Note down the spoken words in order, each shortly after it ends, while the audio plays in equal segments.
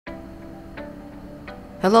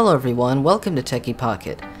Hello everyone, welcome to Techie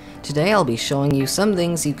Pocket. Today I'll be showing you some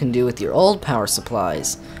things you can do with your old power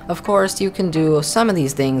supplies. Of course, you can do some of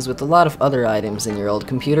these things with a lot of other items in your old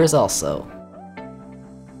computers also.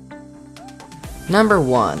 Number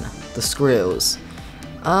 1. The screws.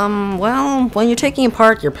 Well, when you're taking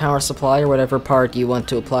apart your power supply or whatever part you want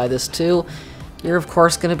to apply this to, you're of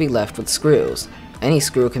course going to be left with screws. Any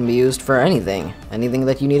screw can be used for anything. Anything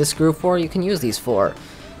that you need a screw for, you can use these for.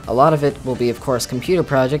 A lot of it will be, of course, computer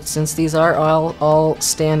projects, since these are all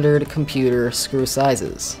standard computer screw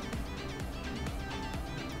sizes.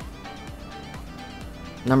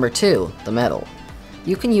 Number 2. The metal.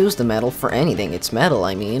 You can use the metal for anything. It's metal,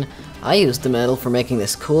 I mean. I used the metal for making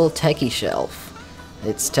this cool techie shelf.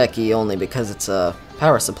 It's techie only because it's a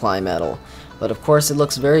power supply metal. But of course it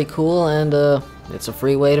looks very cool, and it's a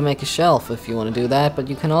free way to make a shelf if you want to do that. But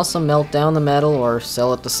you can also melt down the metal or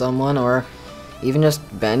sell it to someone, or even just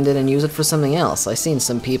bend it and use it for something else. I've seen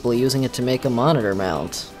some people using it to make a monitor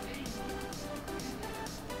mount.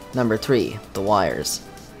 Number 3. The wires.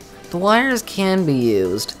 The wires can be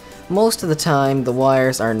used. Most of the time the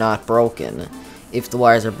wires are not broken. If the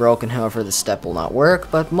wires are broken, however, the step will not work,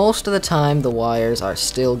 but most of the time the wires are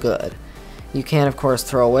still good. You can of course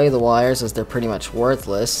throw away the wires as they're pretty much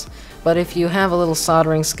worthless, but if you have a little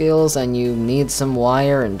soldering skills and you need some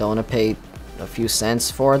wire and don't want to pay a few cents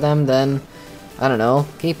for them, then I don't know,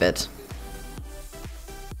 keep it.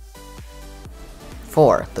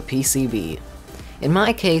 4. The PCB. In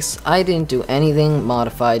my case, I didn't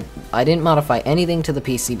modify anything to the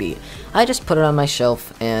PCB. I just put it on my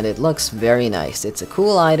shelf and it looks very nice. It's a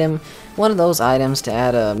cool item, one of those items to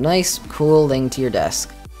add a nice, cool thing to your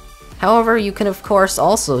desk. However, you can of course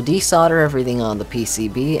also desolder everything on the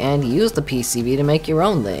PCB and use the PCB to make your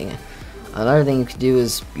own thing. Another thing you can do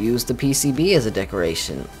is use the PCB as a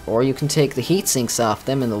decoration, or you can take the heat sinks off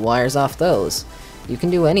them and the wires off those. You can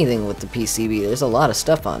do anything with the PCB, there's a lot of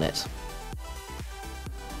stuff on it.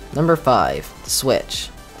 Number 5. The switch.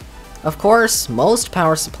 Of course, most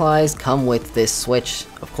power supplies come with this switch,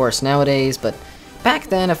 of course nowadays, but back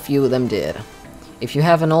then a few of them did. If you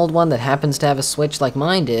have an old one that happens to have a switch like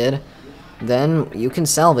mine did, then you can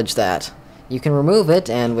salvage that. You can remove it,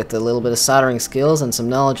 and with a little bit of soldering skills and some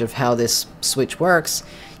knowledge of how this switch works,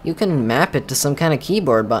 you can map it to some kind of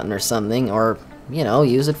keyboard button or something, or, you know,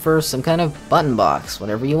 use it for some kind of button box,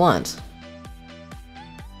 whatever you want.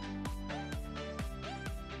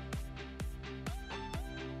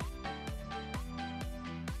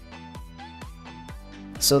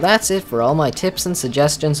 So that's it for all my tips and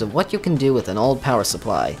suggestions of what you can do with an old power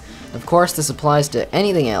supply. Of course, this applies to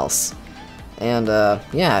anything else. And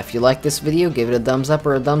yeah, if you like this video, give it a thumbs up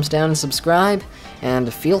or a thumbs down and subscribe.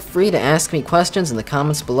 And feel free to ask me questions in the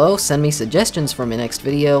comments below, send me suggestions for my next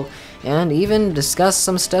video, and even discuss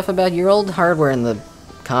some stuff about your old hardware in the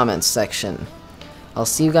comments section. I'll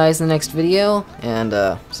see you guys in the next video,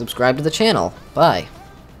 and subscribe to the channel. Bye.